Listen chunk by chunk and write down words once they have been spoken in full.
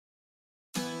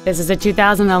This is a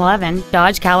 2011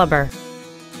 Dodge Caliber.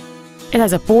 It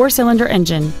has a 4-cylinder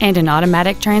engine and an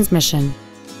automatic transmission.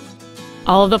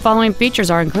 All of the following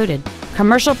features are included: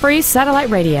 commercial-free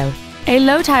satellite radio, a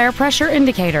low tire pressure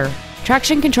indicator,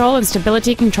 traction control and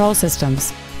stability control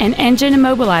systems, an engine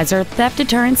immobilizer theft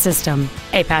deterrent system,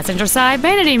 a passenger side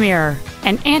vanity mirror,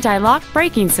 an anti-lock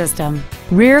braking system,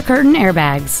 rear curtain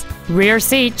airbags, rear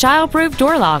seat child-proof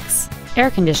door locks,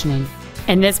 air conditioning,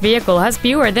 and this vehicle has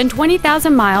fewer than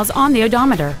 20,000 miles on the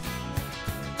odometer.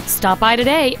 Stop by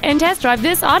today and test drive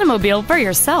this automobile for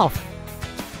yourself.